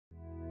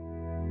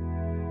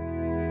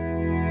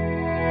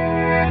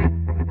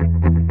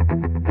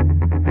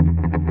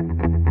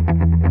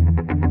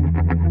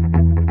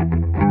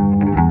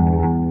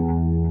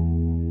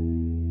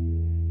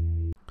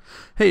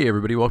Hey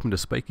everybody, welcome to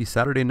Spikey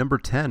Saturday number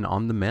 10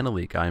 on the Mana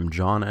League. I'm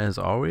John as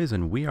always,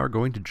 and we are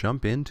going to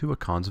jump into a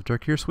Cons of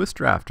Tarkir Swiss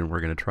draft, and we're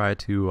going to try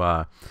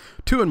to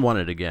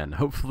 2-1 it again.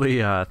 Hopefully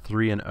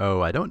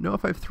 3-0. I don't know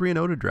if I have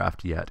 3-0 to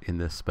draft yet in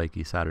this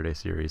Spikey Saturday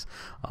series.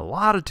 A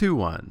lot of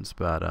 2-1s,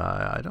 but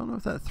I don't know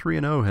if that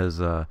 3-0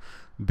 has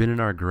been in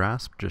our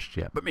grasp just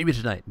yet. But maybe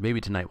tonight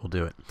we'll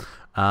do it.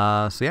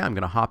 So yeah, I'm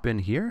going to hop in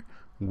here.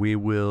 We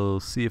will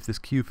see if this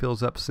queue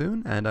fills up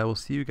soon, and I will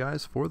see you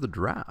guys for the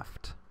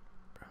draft.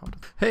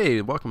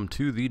 Hey, welcome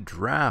to the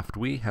draft.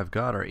 We have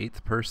got our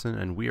 8th person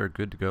and we are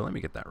good to go. Let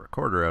me get that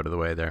recorder out of the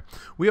way there.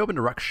 We opened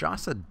a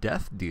Rakshasa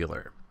Death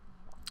Dealer.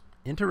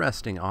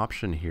 Interesting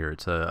option here.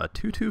 It's a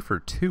 2-2 for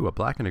 2, a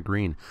black and a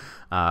green.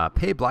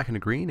 Pay black and a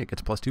green, it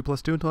gets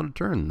 +2/+2 until end of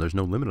turn. There's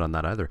no limit on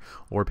that either.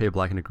 Or pay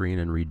black and a green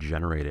and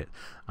regenerate it.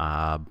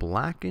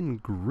 Black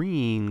and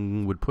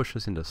green would push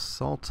us into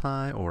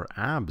Sultai or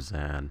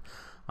Abzan.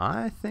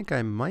 I think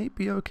I might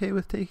be okay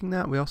with taking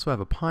that. We also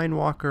have a Pine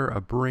Walker, a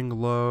Bring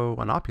Low,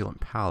 an Opulent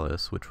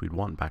Palace, which we'd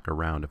want back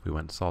around if we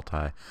went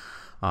Sultai,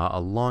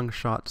 a Long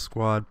Shot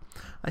Squad.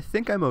 I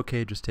think I'm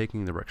okay just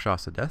taking the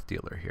Rakshasa Death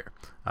Dealer here.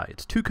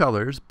 It's 2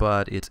 colors,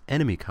 but it's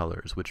enemy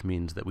colors, which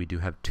means that we do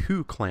have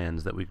 2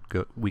 clans that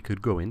we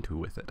could go into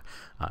with it.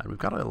 We've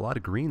got a lot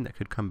of green that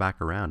could come back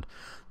around.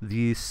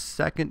 The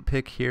second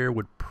pick here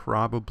would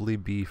probably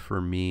be for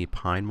me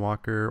Pine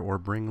Walker or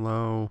Bring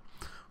Low.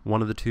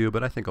 One of the two,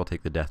 but I think I'll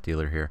take the Death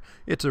Dealer here.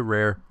 It's a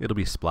rare, it'll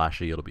be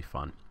splashy, it'll be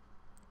fun.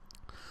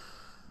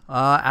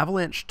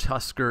 Avalanche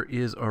Tusker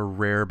is a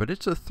rare, but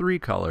it's a 3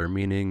 color,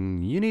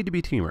 meaning you need to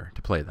be Teamer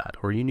to play that,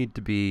 or you need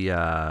to be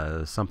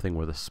something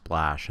with a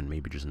splash and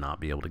maybe just not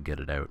be able to get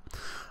it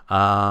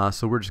out.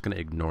 So we're just going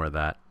to ignore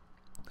that.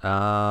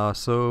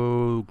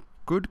 So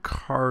good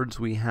cards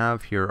we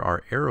have here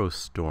are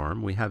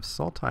Aerostorm, we have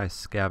Sultai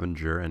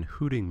Scavenger, and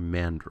Hooting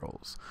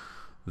Mandrills.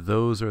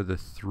 Those are the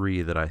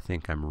 3 that I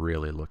think I'm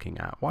really looking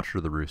at. Watcher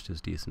of the Roost is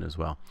decent as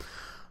well.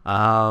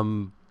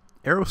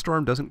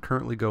 Aerostorm doesn't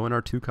currently go in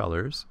our 2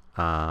 colors,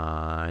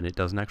 and it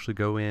doesn't actually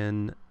go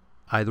in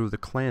either of the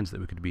clans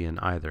that we could be in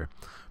either.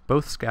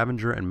 Both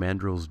Scavenger and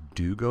Mandrills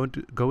do go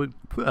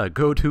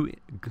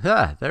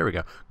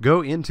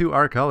into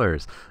our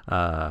colors.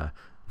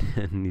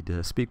 Need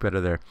to speak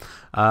better there.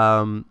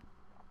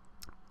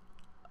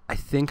 I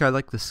think I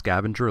like the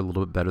Scavenger a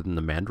little bit better than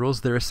the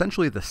Mandrills. They're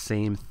essentially the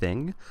same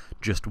thing,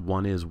 just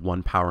one is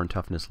 1 power and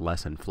toughness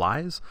less and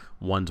flies,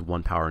 one's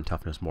 1 power and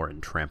toughness more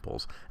and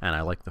tramples, and I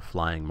like the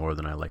flying more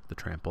than I like the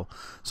trample.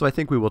 So I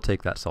think we will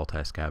take that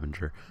Sultai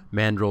Scavenger.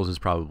 Mandrills is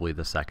probably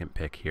the second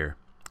pick here,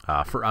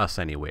 for us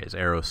anyways.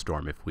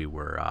 Aerostorm if we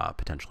were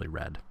potentially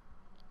red.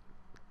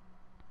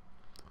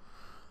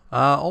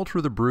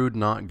 Alter the Brood,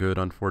 not good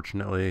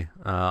unfortunately.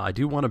 I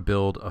do want to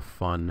build a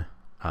fun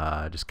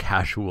just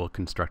casual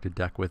constructed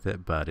deck with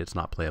it, but it's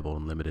not playable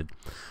in limited.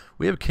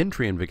 We have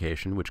Kintree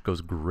Invocation, which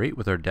goes great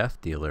with our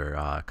Death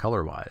Dealer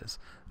color-wise.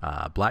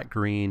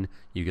 Black-green,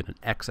 you get an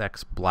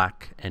XX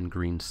black and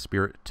green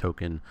spirit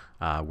token,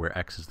 where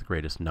X is the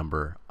greatest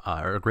number,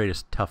 or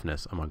greatest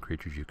toughness among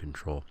creatures you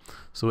control.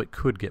 So it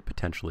could get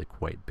potentially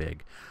quite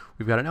big.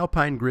 We've got an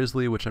Alpine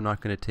Grizzly, which I'm not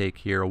going to take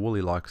here, a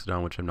Woolly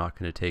Loxodon, which I'm not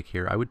going to take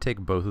here. I would take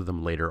both of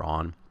them later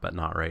on, but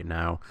not right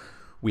now.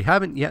 We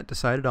haven't yet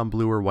decided on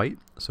blue or white,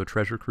 so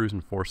Treasure Cruise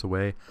and Force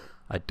Away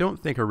I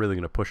don't think are really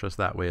going to push us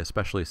that way,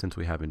 especially since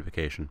we have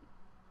Invocation.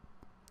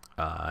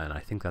 And I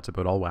think that's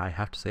about all I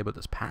have to say about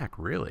this pack,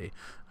 really.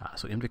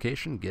 So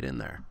Invocation, get in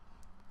there.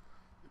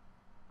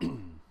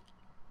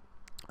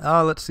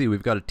 Let's see,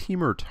 we've got a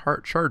Teamer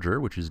Charger,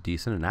 which is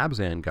decent, an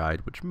Abzan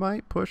Guide, which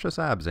might push us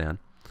Abzan.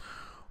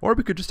 Or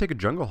we could just take a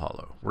Jungle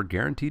Hollow. We're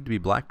guaranteed to be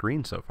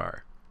black-green so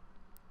far.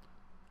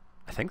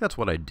 I think that's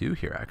what I'd do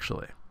here,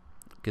 actually.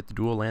 Get the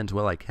dual lands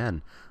while I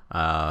can.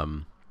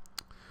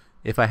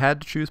 If I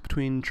had to choose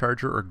between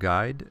Charger or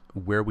Guide,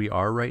 where we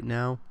are right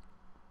now,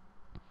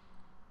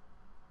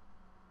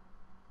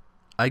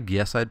 I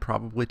guess I'd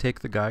probably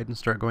take the Guide and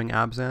start going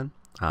Abzan.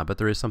 But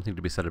there is something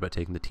to be said about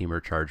taking the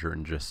Teamer Charger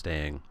and just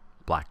staying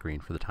black-green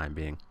for the time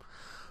being.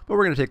 But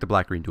we're going to take the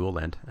black-green dual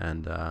land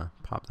and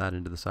pop that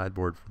into the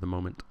sideboard for the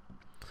moment.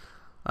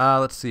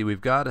 Let's see,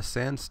 we've got a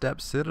Sandstep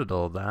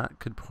Citadel. That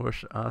could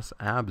push us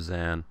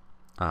Abzan.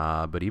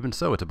 But even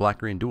so, it's a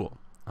black-green duel,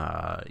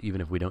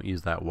 even if we don't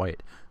use that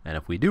white. And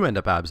if we do end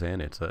up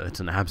Abzan, it's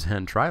an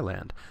Abzan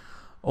Tri-land.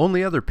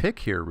 Only other pick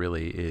here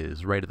really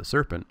is Rite of the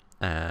Serpent,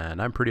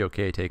 and I'm pretty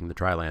okay taking the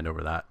Tri-land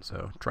over that,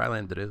 so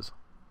Tri-land it is.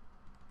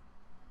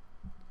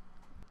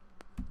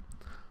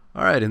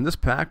 Alright, in this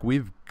pack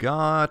we've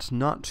got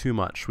not too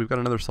much. We've got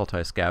another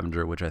Sultai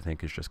Scavenger, which I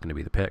think is just going to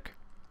be the pick.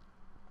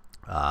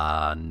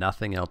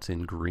 Nothing else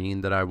in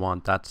green that I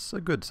want. That's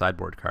a good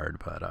sideboard card,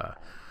 but I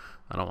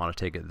don't want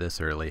to take it this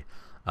early.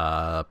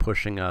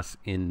 Pushing us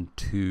into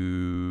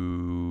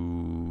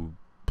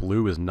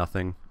blue is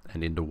nothing,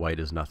 and into white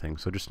is nothing,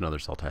 so just another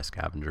Sultai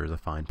Scavenger is a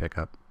fine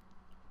pickup.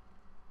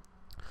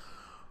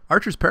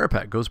 Archer's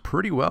Parapet goes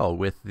pretty well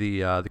with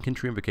the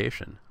Kintree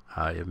Invocation.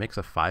 It makes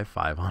a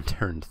 5/5 on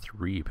turn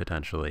 3,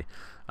 potentially.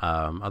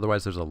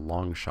 Otherwise, there's a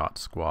Long Shot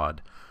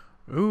Squad,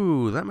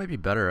 Ooh, that might be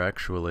better,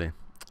 actually.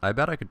 I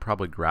bet I could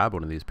probably grab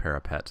one of these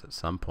parapets at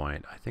some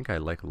point. I think I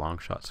like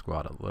Longshot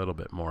Squad a little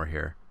bit more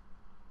here.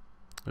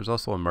 There's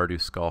also a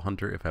Mardu Skull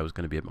Hunter if I was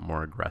going to be a bit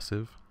more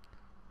aggressive.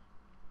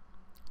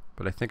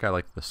 But I think I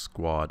like the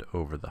squad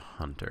over the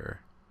hunter.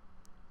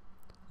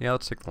 Yeah,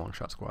 let's take the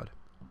Longshot Squad.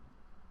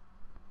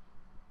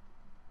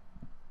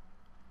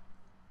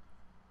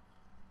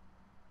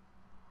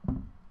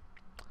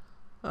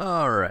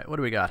 Alright, what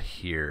do we got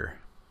here?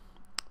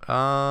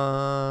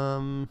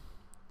 Red,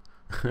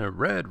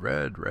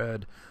 red,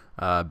 red.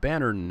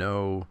 Banner,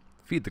 no.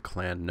 Feed the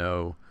Clan,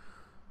 no.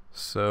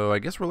 So I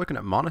guess we're looking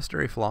at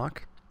Monastery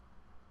Flock.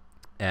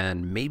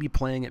 And maybe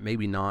playing it,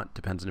 maybe not.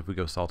 Depends on if we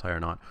go Sultai or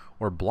not.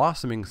 Or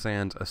Blossoming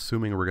Sands,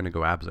 assuming we're going to go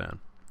Abzan.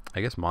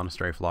 I guess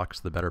Monastery Flock's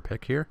the better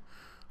pick here.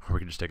 Or we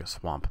could just take a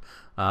Swamp.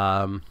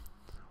 We're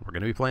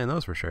going to be playing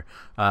those for sure.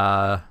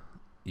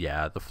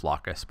 Yeah, the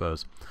Flock, I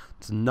suppose.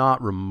 It's not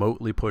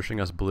remotely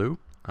pushing us blue.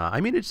 I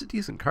mean, it's a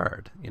decent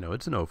card. You know,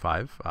 it's an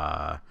 05.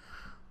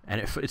 And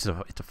it's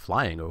a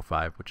flying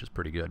 05, which is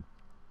pretty good.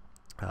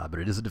 But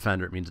it is a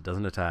defender. It means it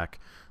doesn't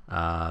attack.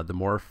 The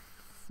morph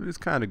is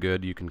kind of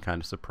good. You can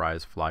kind of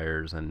surprise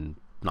flyers and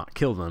not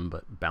kill them,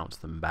 but bounce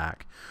them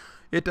back.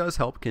 It does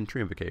help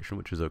Kintry Invocation,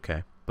 which is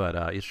okay. But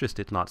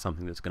it's not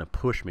something that's going to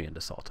push me into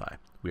Sultai.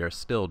 We are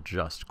still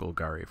just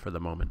Golgari for the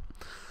moment.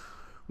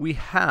 We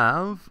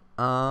have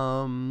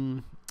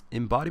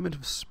Embodiment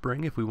of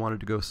Spring if we wanted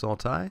to go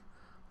Sultai.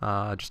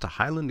 Just a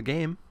Highland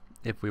game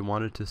if we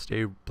wanted to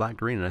stay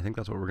black-green, and I think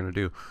that's what we're going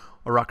to do.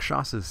 A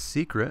Rakshasa's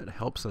Secret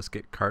helps us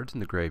get cards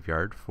in the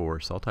graveyard for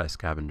Sultai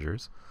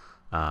Scavengers.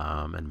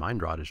 And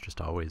Mind Rot is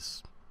just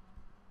always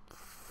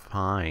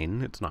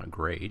fine. It's not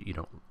great. You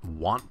don't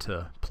want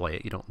to play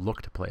it. You don't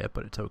look to play it,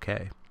 but it's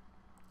okay.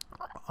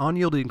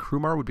 Unyielding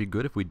Krumar would be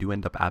good if we do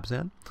end up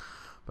Abzan.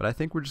 But I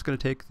think we're just going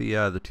to take the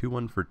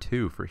 2-1 for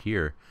 2 for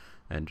here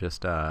and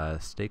just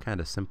stay kind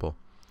of simple.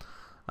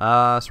 So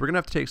we're going to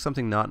have to take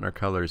something not in our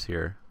colors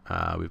here.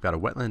 We've got a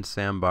Wetland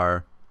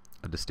Sandbar,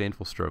 a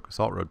Disdainful Stroke, a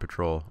Salt Road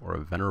Patrol, or a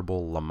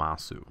Venerable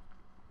Lamasu.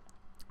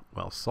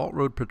 Well, Salt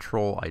Road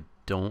Patrol I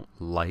don't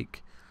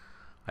like.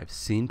 I've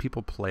seen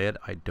people play it.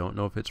 I don't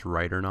know if it's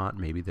right or not.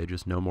 Maybe they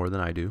just know more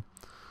than I do.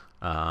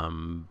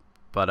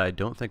 But I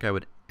don't think I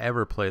would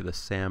ever play the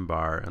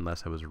Sandbar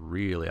unless I was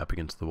really up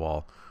against the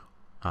wall.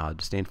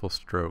 Disdainful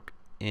Stroke,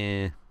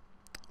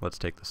 let's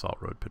take the Salt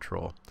Road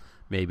Patrol.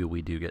 Maybe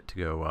we do get to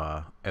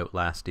go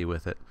outlasty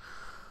with it.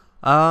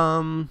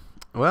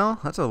 Well,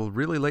 that's a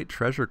really late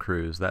Treasure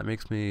Cruise. That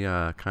makes me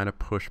kind of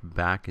push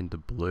back into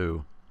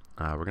blue.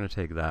 We're going to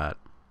take that.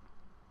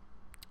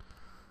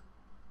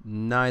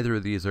 Neither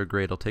of these are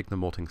great. I'll take the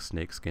Molting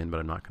Snakeskin,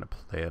 but I'm not going to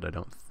play it, I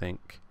don't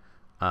think.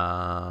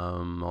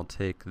 I'll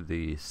take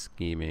the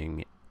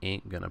Scheming.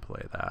 Ain't going to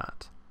play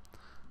that.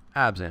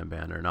 Abzan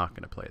Banner, not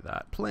going to play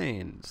that.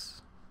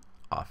 Plains,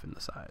 off in the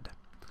side.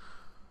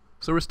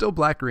 So we're still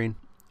black-green.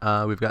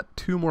 We've got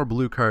 2 more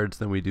blue cards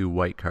than we do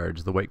white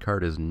cards. The white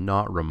card is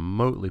not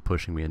remotely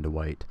pushing me into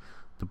white.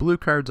 The blue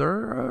cards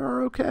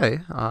are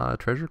okay.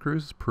 Treasure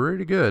Cruise is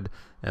pretty good,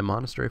 and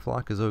Monastery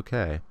Flock is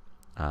okay.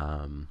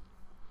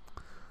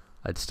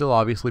 I'd still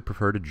obviously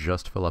prefer to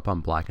just fill up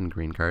on black and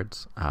green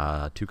cards.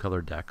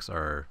 2-color decks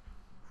are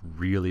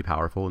really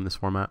powerful in this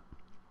format.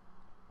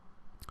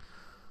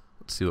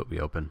 Let's see what we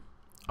open.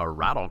 A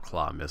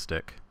Rattleclaw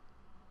Mystic.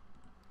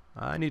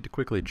 I need to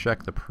quickly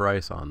check the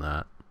price on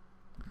that.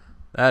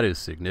 That is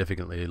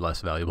significantly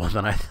less valuable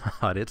than I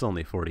thought. It's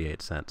only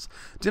 48 cents.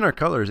 It's in our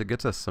colors. It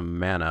gets us some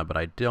mana, but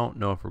I don't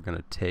know if we're going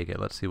to take it.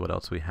 Let's see what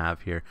else we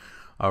have here.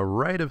 A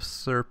Rite of the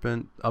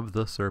Serpent,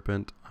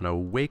 an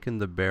Awaken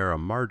the Bear, a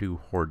Mardu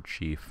Horde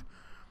Chief,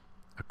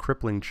 a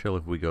Crippling Chill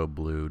if we go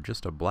blue,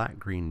 just a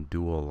black-green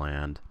dual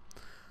land.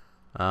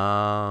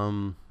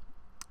 Arg.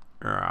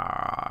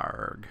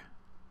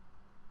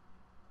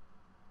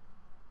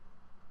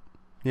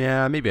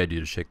 Yeah, maybe I do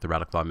just shake the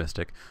Rattleclaw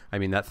Mystic. I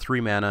mean, that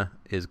 3 mana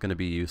is going to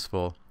be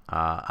useful.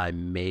 I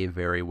may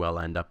very well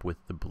end up with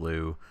the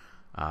blue.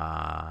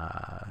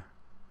 And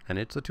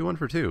it's a 2-1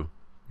 for 2,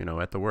 you know,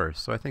 at the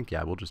worst. So I think,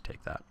 yeah, we'll just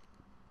take that.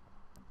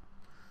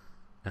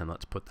 And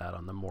let's put that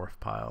on the morph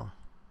pile.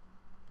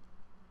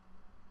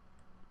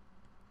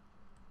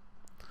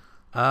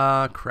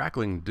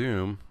 Crackling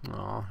Doom.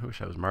 Oh, I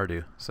wish I was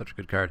Mardu. Such a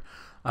good card.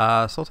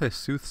 Sultai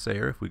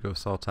Soothsayer, if we go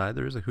Sultai.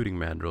 There is a Hooting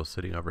Mandrill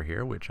sitting over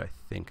here, which I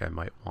think I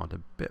might want a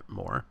bit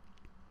more.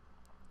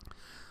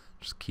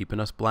 Just keeping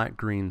us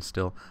black-green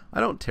still. I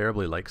don't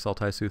terribly like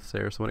Sultai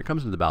Soothsayer, so when it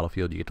comes into the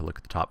battlefield, you get to look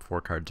at the top 4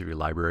 cards of your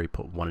library,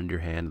 put 1 into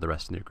your hand, the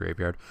rest in your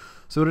graveyard.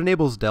 So it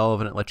enables Delve,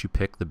 and it lets you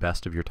pick the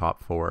best of your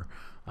top 4.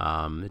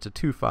 It's a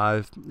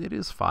 2-5. It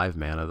is 5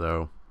 mana,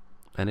 though.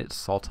 And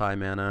it's Sultai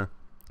mana.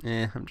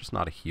 I'm just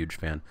not a huge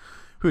fan.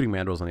 Hooting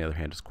Mandrills, on the other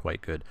hand, is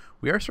quite good.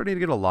 We are starting to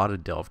get a lot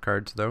of Delve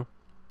cards, though.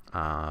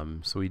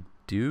 So we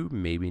do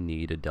maybe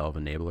need a Delve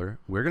Enabler.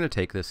 We're going to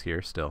take this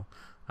here still,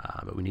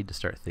 but we need to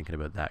start thinking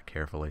about that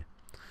carefully.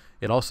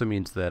 It also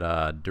means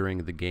that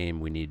during the game,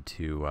 we need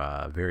to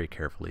very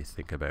carefully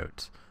think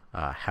about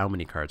how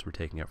many cards we're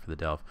taking out for the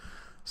Delve.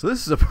 So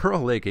this is a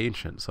Pearl Lake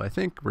Ancient, so I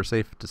think we're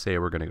safe to say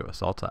we're going to go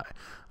Sultai.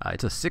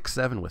 It's a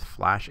 6/7 with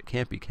flash. It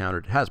can't be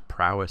countered. It has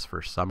prowess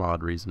for some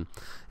odd reason,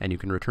 and you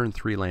can return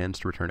 3 lands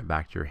to return it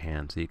back to your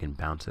hand, so you can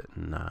bounce it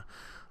and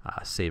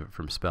save it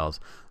from spells.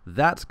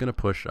 That's going to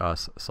push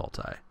us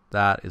Sultai.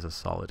 That is a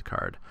solid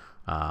card.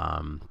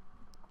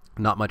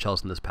 Not much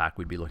else in this pack.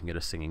 We'd be looking at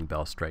a Singing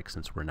Bell Strike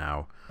since we're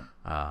now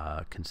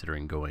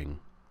considering going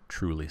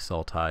truly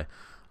Sultai.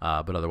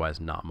 But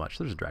otherwise, not much.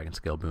 There's a Dragon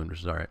Scale Boon,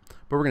 which is alright.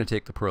 But we're going to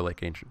take the Pearl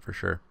Lake Ancient for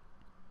sure.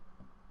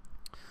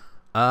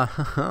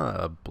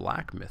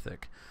 Black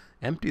Mythic.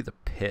 Empty the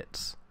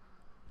Pits.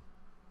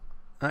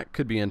 That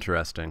could be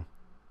interesting.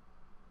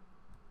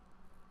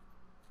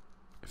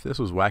 If this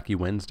was Wacky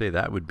Wednesday,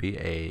 that would be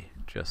a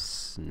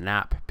just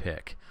snap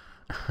pick.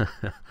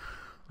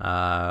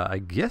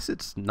 I guess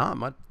it's not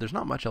much. There's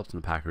not much else in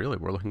the pack, really.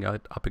 We're looking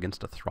at up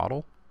against a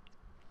Throttle.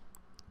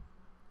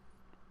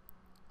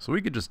 So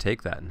we could just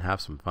take that and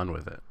have some fun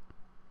with it.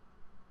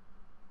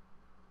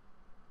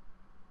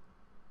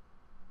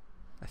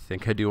 I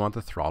think I do want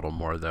the Throttle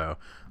more, though.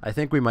 I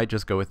think we might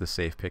just go with the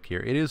safe pick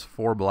here. It is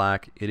 4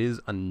 black. It is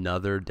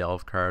another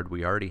delve card.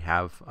 We already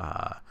have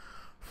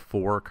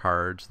 4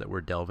 cards that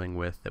we're delving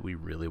with that we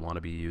really want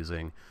to be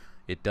using.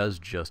 It does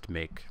just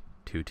make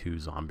 2/2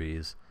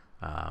 zombies.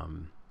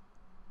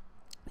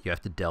 You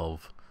have to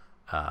delve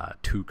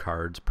 2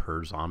 cards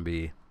per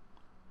zombie.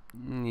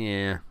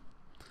 Yeah.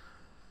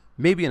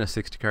 Maybe in a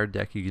 60-card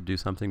deck you could do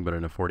something, but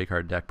in a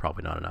 40-card deck,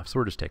 probably not enough. So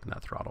we're just taking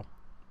that Throttle.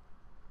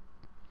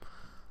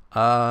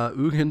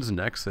 Ugin's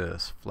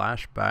Nexus.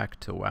 Flashback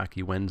to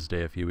Wacky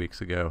Wednesday a few weeks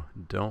ago.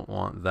 Don't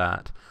want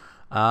that.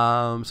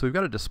 So we've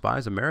got a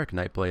Despise, American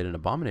Nightblade, and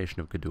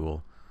Abomination of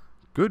Gudul.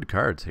 Good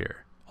cards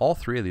here. All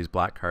 3 of these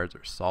black cards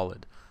are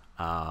solid.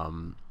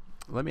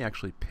 Let me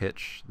actually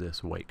pitch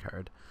this white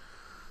card.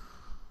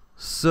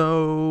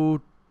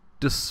 So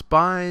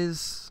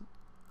Despise,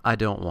 I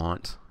don't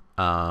want.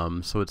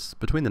 So it's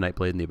between the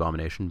Nightblade and the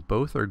Abomination.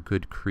 Both are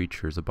good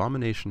creatures.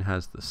 Abomination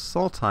has the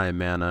Sultai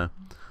mana.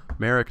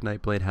 Merrick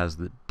Nightblade has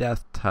the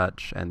Death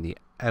Touch and the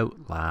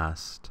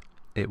Outlast.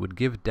 It would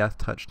give Death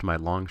Touch to my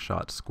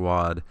Longshot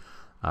squad.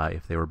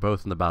 If they were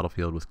both in the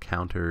battlefield with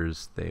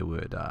counters, they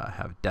would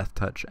have Death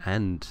Touch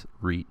and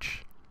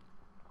Reach.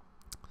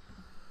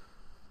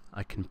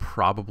 I can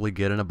probably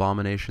get an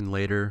Abomination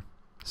later.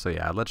 So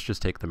yeah, let's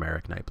just take the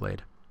Merrick Nightblade.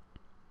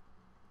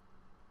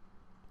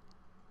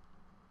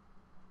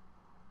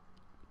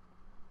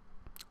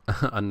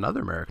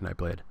 Another Merrick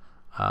Nightblade.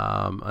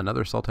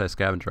 Another Sultai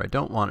Scavenger. I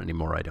don't want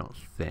anymore, I don't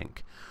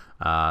think.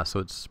 So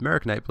it's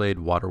Merrick Nightblade,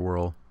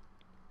 Waterwhirl.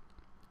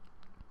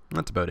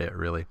 That's about it,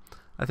 really.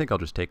 I think I'll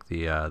just take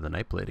the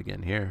Nightblade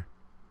again here.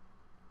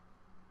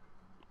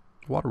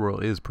 Waterwhirl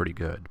is pretty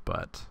good,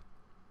 but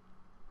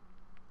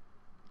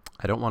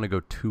I don't want to go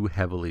too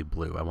heavily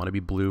blue. I want to be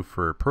blue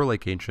for Pearl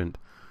Lake Ancient,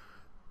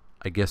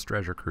 I guess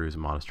Treasure Cruise,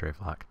 and Monastery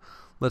Flock.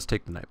 Let's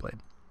take the Nightblade.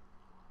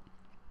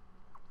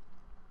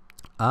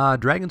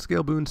 Dragon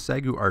Scale Boon,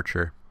 Sagu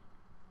Archer.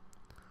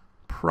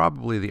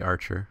 Probably the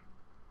Archer.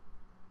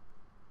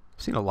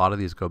 I've seen a lot of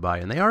these go by,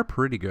 and they are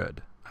pretty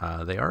good.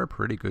 They are a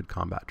pretty good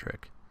combat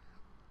trick.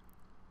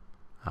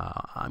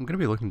 I'm going to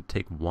be looking to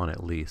take 1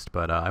 at least,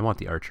 but I want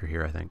the Archer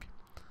here, I think.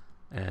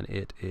 And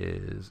it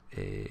is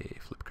a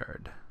flip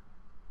card.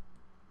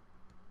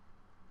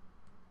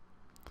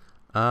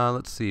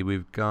 Let's see,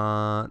 we've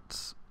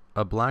got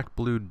a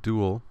black-blue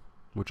duel,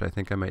 which I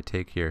think I might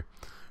take here.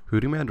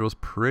 Hooting Mandrill's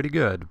pretty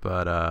good,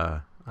 but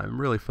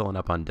I'm really filling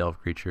up on Delve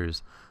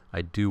creatures.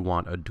 I do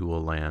want a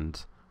dual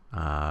land,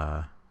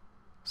 so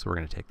we're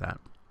going to take that.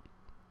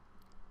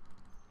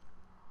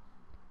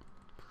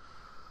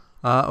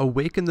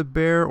 Awaken the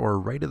Bear or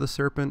Rite of the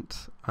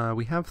Serpent.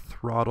 We have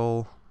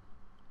Throttle.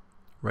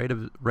 Rite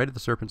of the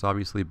Serpent's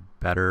obviously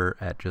better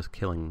at just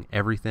killing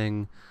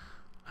everything.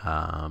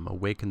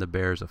 Awaken the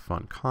Bear is a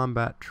fun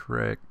combat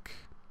trick.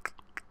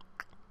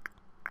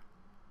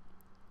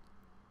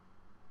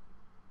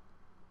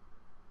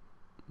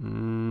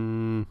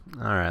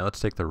 Alright, let's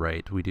take the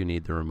Rite. We do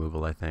need the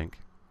removal, I think.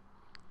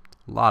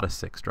 A lot of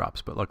 6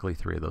 drops, but luckily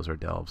 3 of those are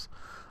delves.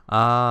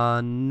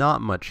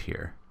 Not much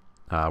here.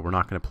 We're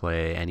not going to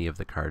play any of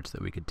the cards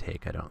that we could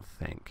take, I don't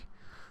think.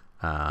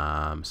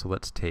 So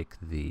let's take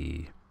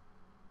the...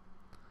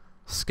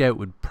 Scout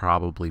would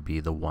probably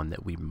be the one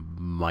that we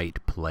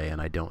might play,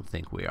 and I don't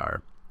think we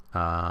are.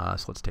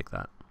 So let's take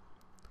that.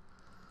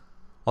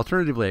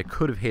 Alternatively, I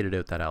could have hated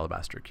out that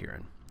Alabaster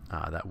Kieran.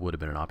 That would have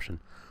been an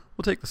option.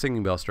 We'll take the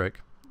Singing Bell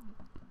Strike.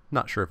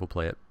 Not sure if we'll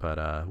play it,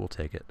 but we'll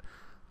take it.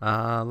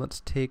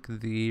 Let's take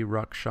the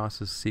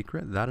Rakshas's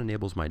Secret. That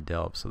enables my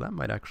delve, so that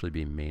might actually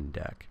be main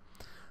deck.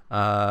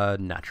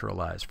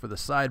 Naturalize for the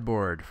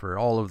sideboard, for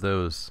all of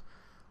those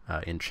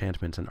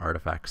enchantments and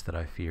artifacts that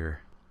I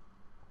fear.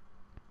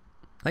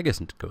 I guess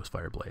into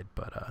Ghostfire Blade,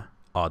 but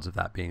odds of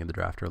that being in the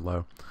draft are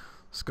low.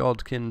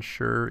 Scaldkin,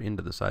 sure,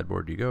 into the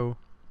sideboard you go.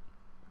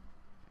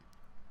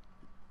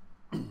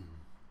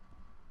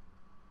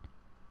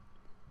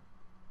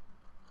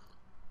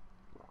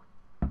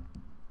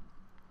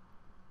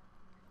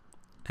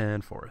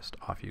 And Forest,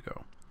 off you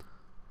go.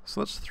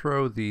 So let's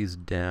throw these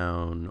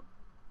down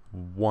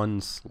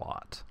one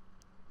slot.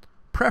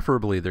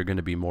 Preferably they're going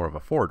to be more of a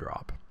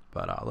 4-drop,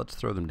 but let's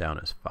throw them down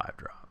as 5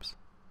 drops.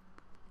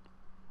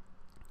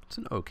 It's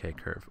an okay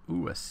curve.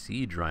 Ooh, a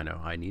Siege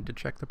Rhino. I need to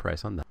check the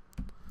price on that.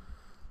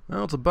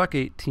 Well, it's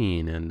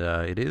 $1.18, and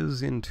it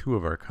is in 2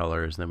 of our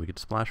colors, and then we could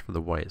splash for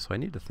the white, so I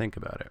need to think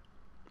about it.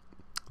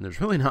 And there's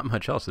really not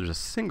much else. There's a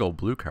single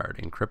blue card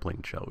in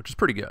Crippling Chill, which is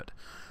pretty good.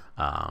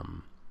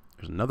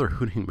 There's another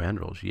Hooting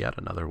Mandrills, yet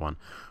another one.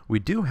 We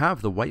do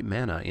have the white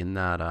mana in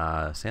that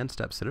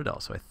Sandstep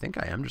Citadel, so I think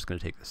I am just going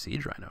to take the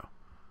Siege Rhino.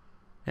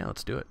 Yeah,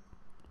 let's do it.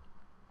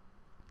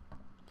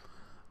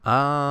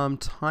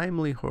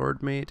 Timely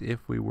Horde Mate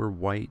if we were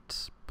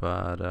white,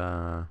 but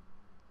I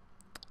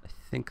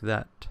think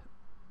that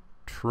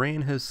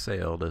train has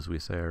sailed, as we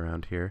say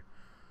around here.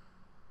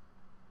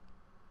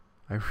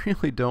 I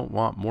really don't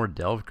want more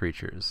Delve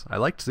creatures. I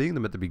liked seeing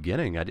them at the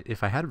beginning.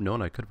 If I had have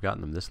known I could have gotten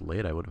them this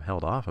late, I would have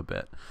held off a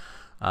bit.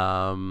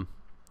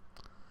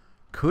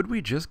 Could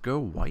we just go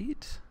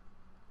white?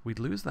 We'd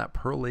lose that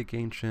Pearl Lake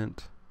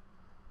Ancient.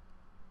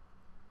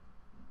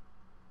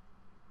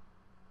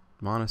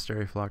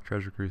 Monastery, Flock,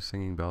 Treasure Cruise,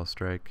 Singing Bell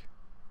Strike.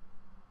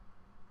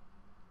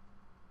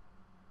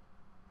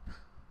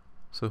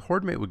 So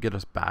Horde Mate would get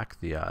us back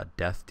the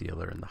Death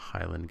Dealer in the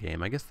Highland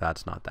game. I guess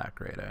that's not that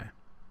great, eh?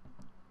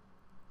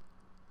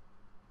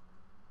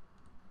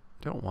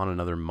 Don't want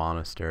another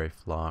Monastery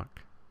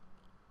Flock.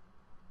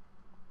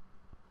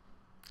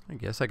 I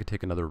guess I could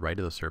take another Rite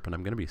of the Serpent.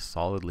 I'm going to be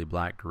solidly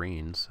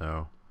black-green,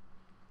 so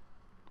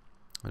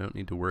I don't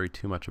need to worry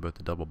too much about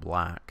the double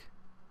black.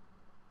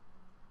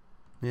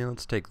 Yeah,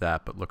 let's take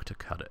that, but look to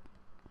cut it.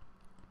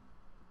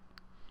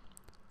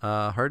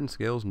 Hardened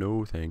Scales,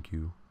 no thank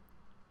you.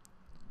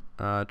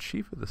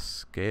 Chief of the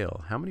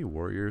Scale. How many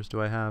warriors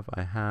do I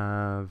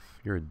have?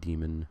 You're a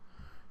demon.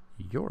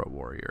 You're a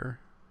warrior.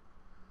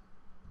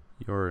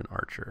 You're an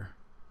archer.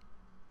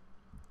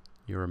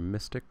 You're a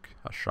mystic,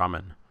 a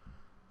shaman.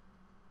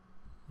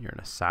 You're an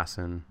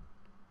assassin.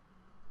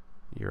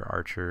 You're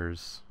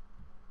archers.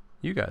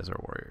 You guys are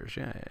warriors.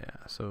 Yeah.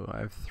 So I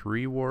have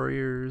 3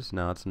 warriors.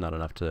 No, it's not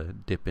enough to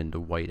dip into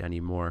white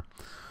anymore.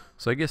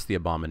 So I guess the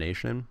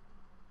Abomination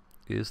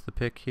is the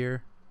pick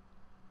here.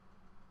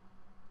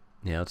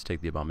 Yeah, let's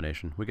take the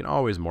Abomination. We can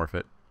always morph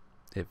it,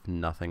 if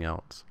nothing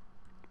else.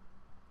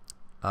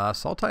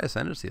 Sultai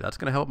Ascendancy, that's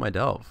going to help my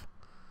Delve.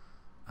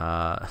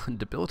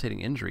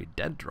 Debilitating Injury,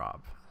 Dead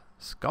Drop,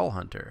 Skull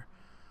Hunter.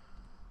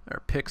 There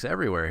are picks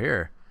everywhere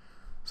here.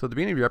 So at the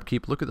beginning of your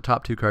upkeep, look at the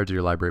top 2 cards of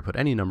your library, put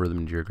any number of them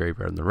into your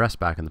graveyard, and the rest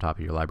back in the top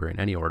of your library in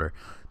any order.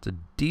 It's a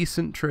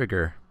decent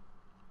trigger.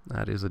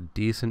 That is a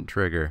decent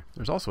trigger.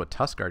 There's also a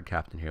Tuskguard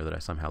Captain here that I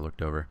somehow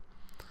looked over.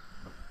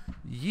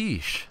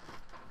 Yeesh.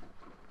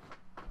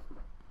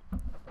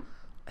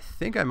 I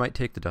think I might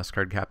take the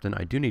Tuskguard Captain.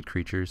 I do need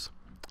creatures.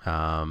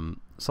 Sultai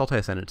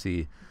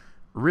Ascendancy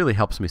really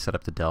helps me set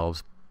up the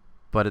Delves,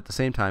 but at the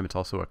same time, it's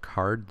also a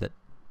card that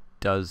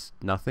does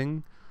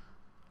nothing.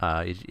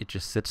 It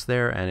just sits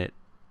there, and it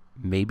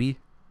maybe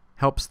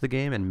helps the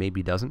game and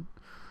maybe doesn't.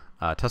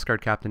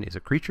 Tuskguard Captain is a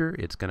creature.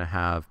 It's going to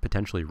have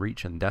potentially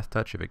Reach and Death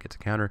Touch if it gets a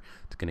counter.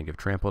 It's going to give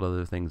Trample to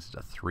other things. It's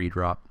a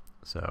 3-drop,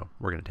 so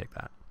we're going to take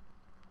that.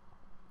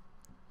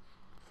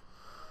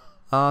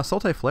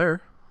 Sultai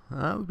Flare.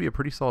 That would be a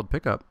pretty solid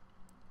pickup.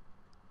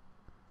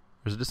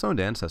 There's a Disowned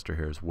Ancestor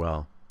here as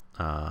well.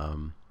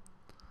 So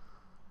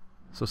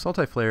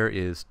Sultai Flare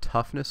is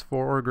toughness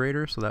 4 or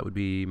greater, so that would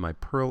be my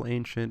Pearl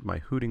Ancient, my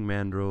Hooting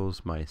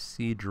Mandrills, my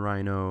Siege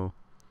Rhino.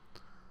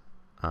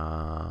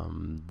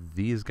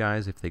 These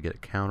guys, if they get a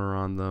counter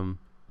on them.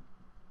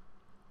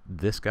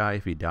 This guy,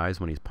 if he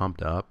dies when he's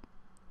pumped up.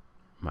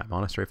 My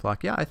Monastery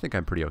Flock. Yeah, I think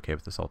I'm pretty okay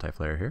with the Sultai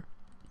Flare here.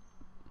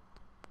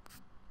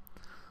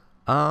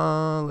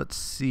 Let's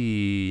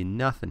see.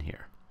 Nothing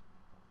here.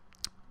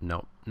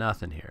 Nope,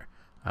 nothing here.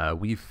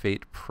 Weave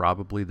Fate,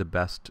 probably the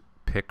best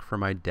pick for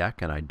my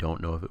deck, and I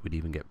don't know if it would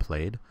even get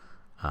played.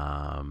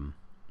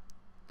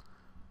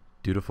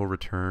 Dutiful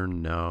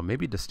Return, no.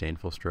 Maybe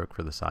Disdainful Stroke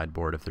for the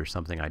sideboard if there's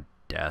something I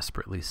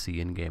desperately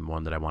see in game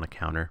 1 that I want to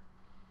counter.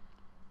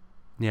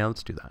 Yeah,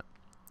 let's do that.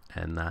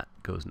 And that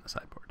goes in the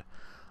sideboard.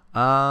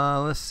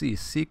 Let's see.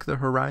 Seek the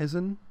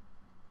Horizon.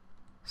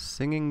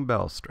 Singing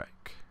Bell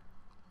Strike.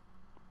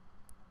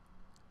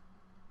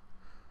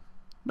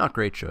 Not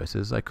great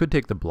choices. I could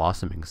take the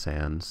Blossoming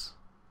Sands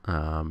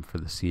for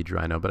the Siege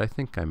Rhino, but I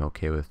think I'm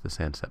okay with the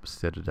Sandstep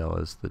Citadel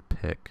as the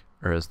pick,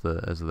 or as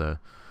the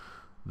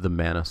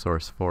mana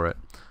source for it.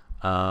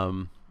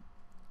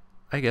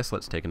 I guess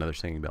let's take another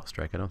Singing Bell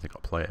Strike. I don't think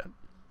I'll play it.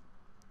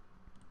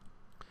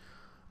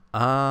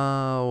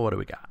 What do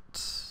we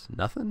got?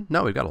 Nothing?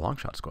 No, we've got a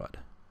Longshot Squad.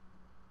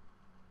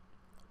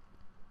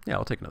 Yeah,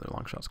 I'll take another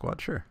Longshot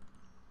Squad, sure.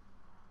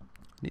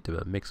 Need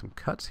to make some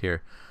cuts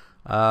here.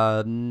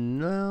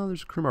 No,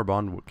 there's a Krumar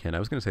Bondkin. I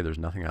was going to say there's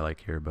nothing I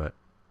like here, but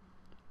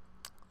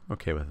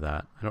okay with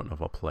that. I don't know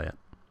if I'll play it.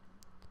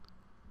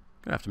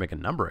 Gonna have to make a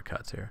number of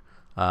cuts here.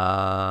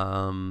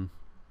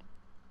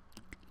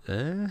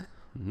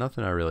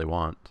 Nothing I really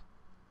want.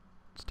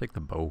 Let's take the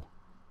bow.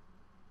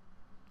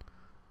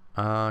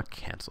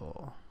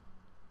 Cancel.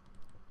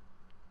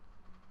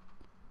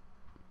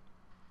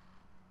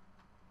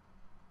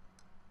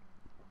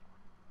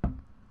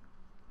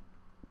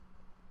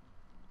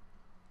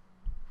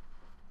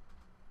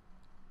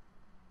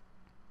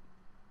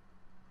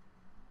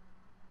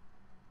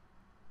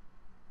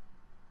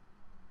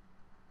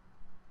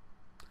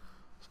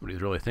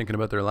 Somebody's really thinking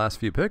about their last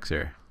few picks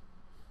here.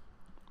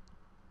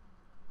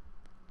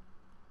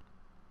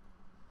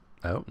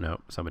 Oh,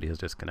 no, somebody has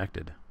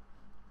disconnected.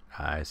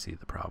 I see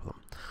the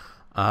problem.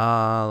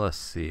 Let's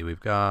see. We've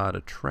got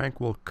a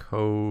Tranquil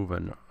Cove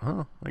and,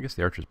 oh, I guess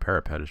the Archer's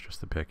Parapet is just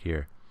the pick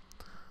here.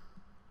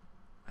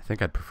 I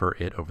think I'd prefer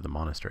it over the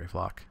Monastery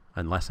Flock,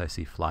 unless I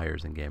see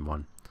flyers in game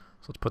one.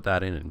 So let's put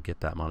that in and get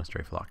that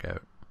Monastery Flock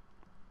out.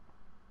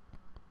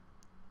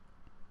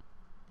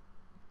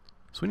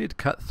 So we need to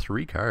cut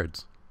 3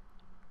 cards.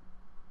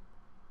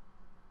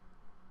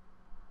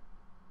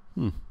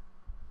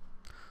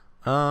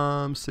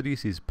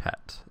 Sidisi's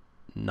Pet.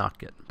 Not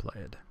getting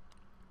played.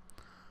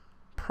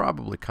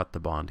 Probably cut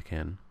the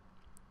Bondkin.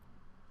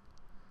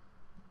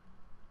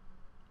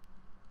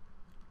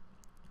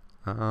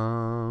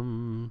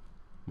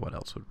 What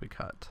else would we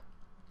cut?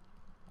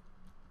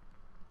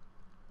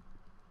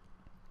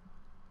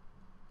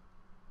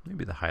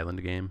 Maybe the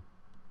Highland game.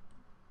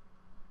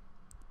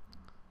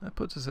 That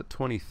puts us at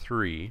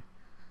 23.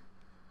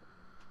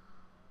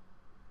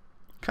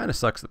 Kind of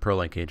sucks that Pearl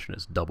Lake Ancient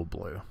is double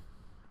blue.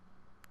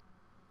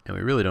 And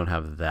we really don't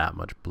have that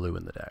much blue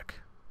in the deck.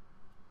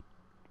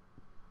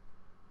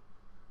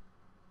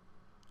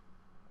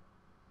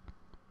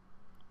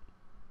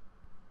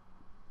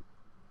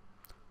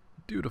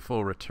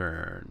 Dutiful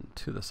Return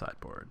to the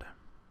sideboard.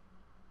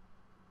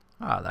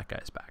 Ah, that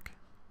guy's back.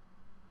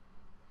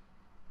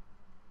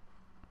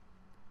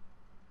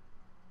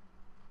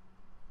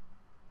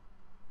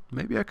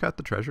 Maybe I cut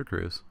the Treasure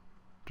Cruise,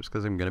 just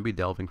because I'm going to be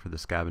delving for the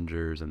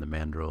Scavengers and the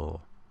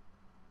Mandrill.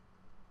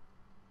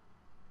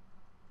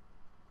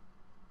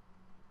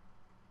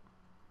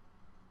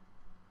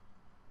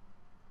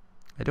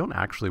 I don't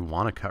actually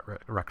want to cut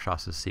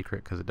Rakshas's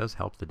Secret because it does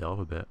help the delve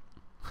a bit.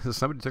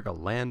 Somebody took a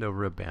land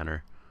over a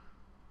banner.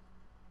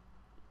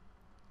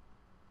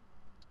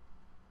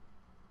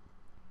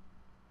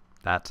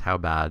 That's how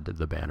bad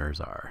the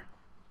banners are.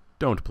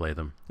 Don't play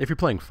them. If you're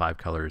playing 5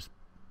 colors,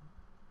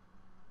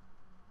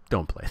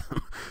 don't play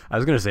them. I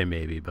was going to say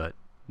maybe, but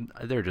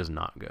they're just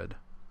not good.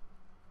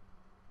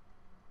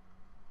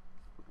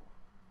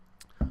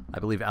 I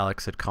believe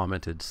Alex had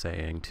commented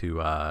saying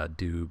to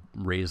do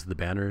Raise the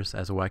Banners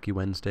as a Wacky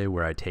Wednesday,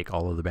 where I take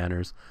all of the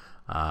banners.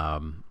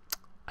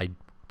 I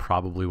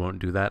probably won't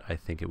do that. I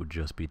think it would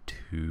just be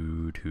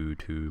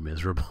too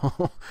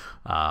miserable.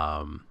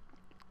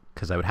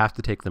 Because I would have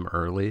to take them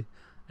early,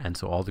 and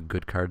so all the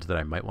good cards that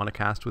I might want to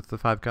cast with the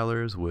 5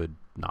 colors would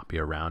not be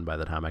around by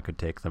the time I could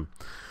take them.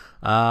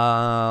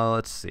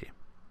 Let's see.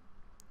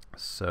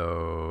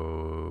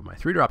 So my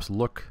 3-drops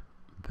look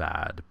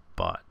bad,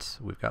 but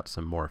we've got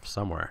some morph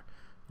somewhere.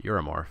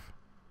 Euromorph.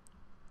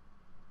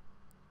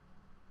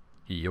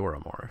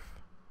 Euromorph.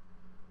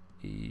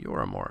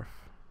 Euromorph.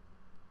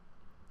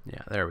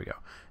 Yeah, there we go.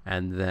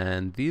 And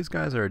then these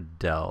guys are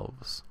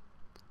delves.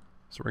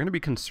 So we're going to be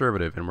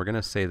conservative, and we're going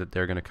to say that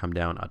they're going to come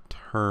down a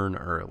turn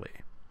early.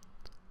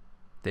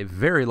 They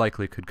very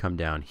likely could come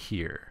down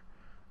here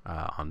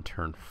on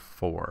turn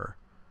 4.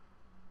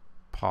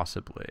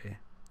 Possibly.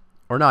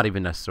 Or not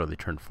even necessarily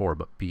turn 4,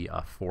 but be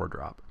a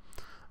 4-drop.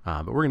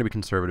 But we're going to be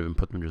conservative and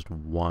put them just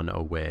 1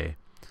 away.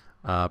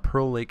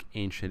 Pearl Lake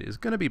Ancient is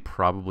going to be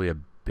probably a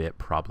bit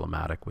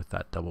problematic with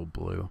that double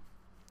blue.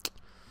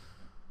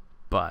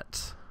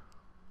 But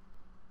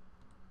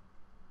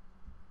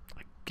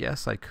I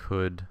guess I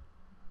could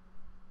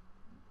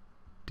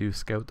do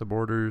Scout the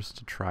Borders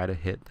to try to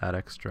hit that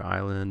extra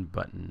island,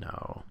 but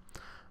no.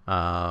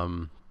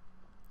 And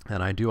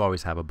I do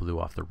always have a blue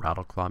off the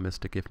Rattleclaw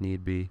Mystic if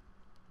need be.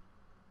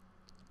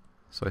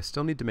 So I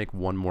still need to make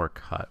 1 more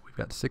cut. We've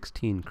got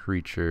 16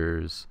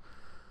 creatures.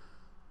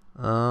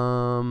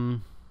 I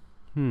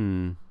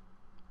mean,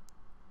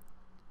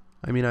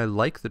 I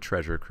like the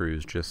Treasure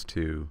Cruise just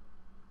to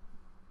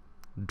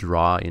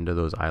draw into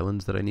those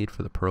islands that I need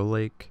for the Pearl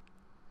Lake.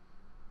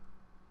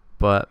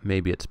 But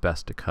maybe it's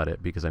best to cut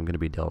it because I'm going to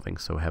be delving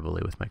so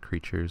heavily with my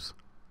creatures.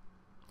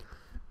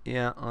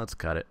 Yeah, let's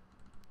cut it.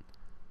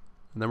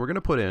 And then we're going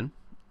to put in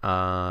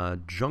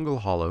Jungle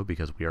Hollow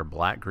because we are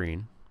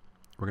black-green.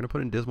 We're going to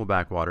put in Dismal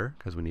Backwater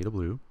because we need a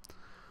blue.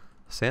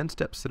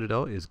 Sandstep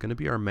Citadel is going to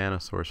be our mana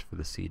source for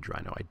the Siege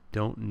Rhino. I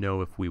don't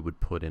know if we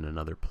would put in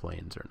another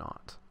Plains or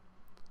not.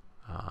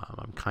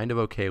 I'm kind of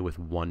okay with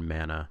 1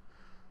 mana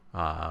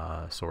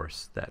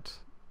source that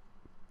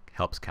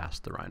helps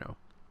cast the Rhino.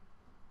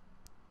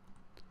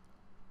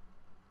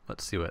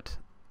 Let's see what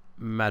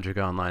Magic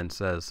Online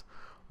says.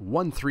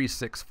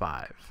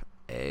 1365.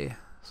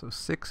 So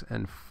 6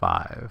 and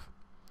 5.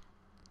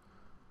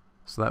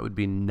 So that would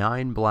be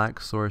 9 black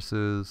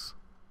sources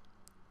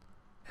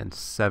and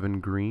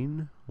 7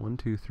 green. 1,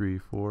 2, 3,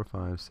 4,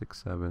 5,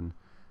 6, 7,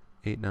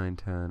 8, 9,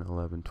 10,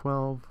 11,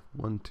 12.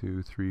 1,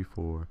 2, 3,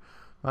 4,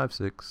 5,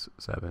 6,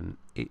 7,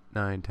 8,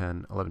 9,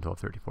 10, 11, 12,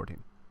 13,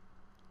 14.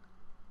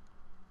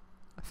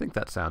 I think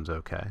that sounds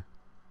okay.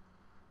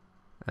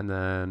 And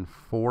then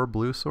 4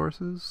 blue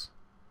sources.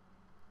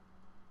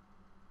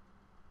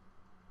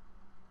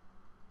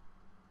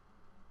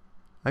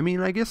 I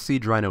mean, I guess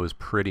Siege Rhino is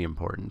pretty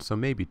important, so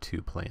maybe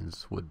 2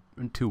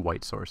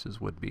 white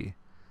sources would be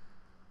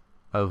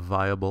a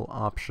viable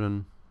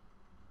option.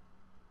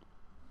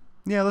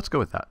 Yeah, let's go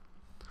with that.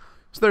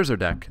 So there's our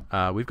deck.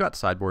 We've got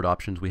sideboard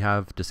options. We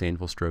have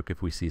Disdainful Stroke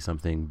if we see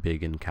something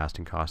big in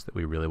casting cost that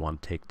we really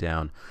want to take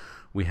down.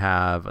 We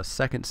have a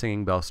second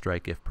Singing Bell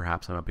Strike if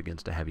perhaps I'm up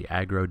against a heavy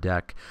aggro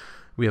deck.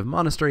 We have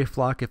Monastery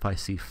Flock if I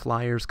see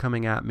flyers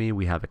coming at me.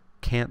 We have a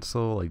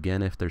Cancel,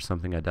 again, if there's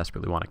something I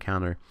desperately want to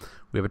counter.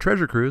 We have a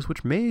Treasure Cruise,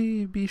 which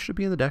maybe should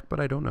be in the deck, but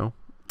I don't know.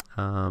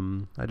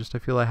 I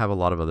feel I have a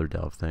lot of other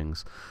Delve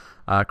things.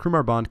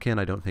 Krumar Bondkin,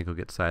 I don't think will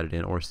get sided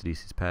in, or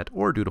Sidisi's Pet,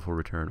 or Dutiful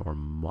Return, or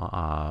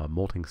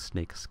Molting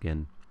Snake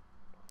Skin.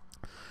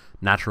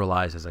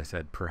 Naturalize, as I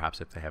said, perhaps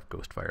if they have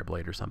Ghostfire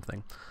Blade or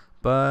something.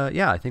 But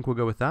yeah, I think we'll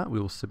go with that. We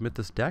will submit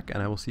this deck,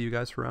 and I will see you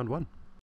guys for round 1.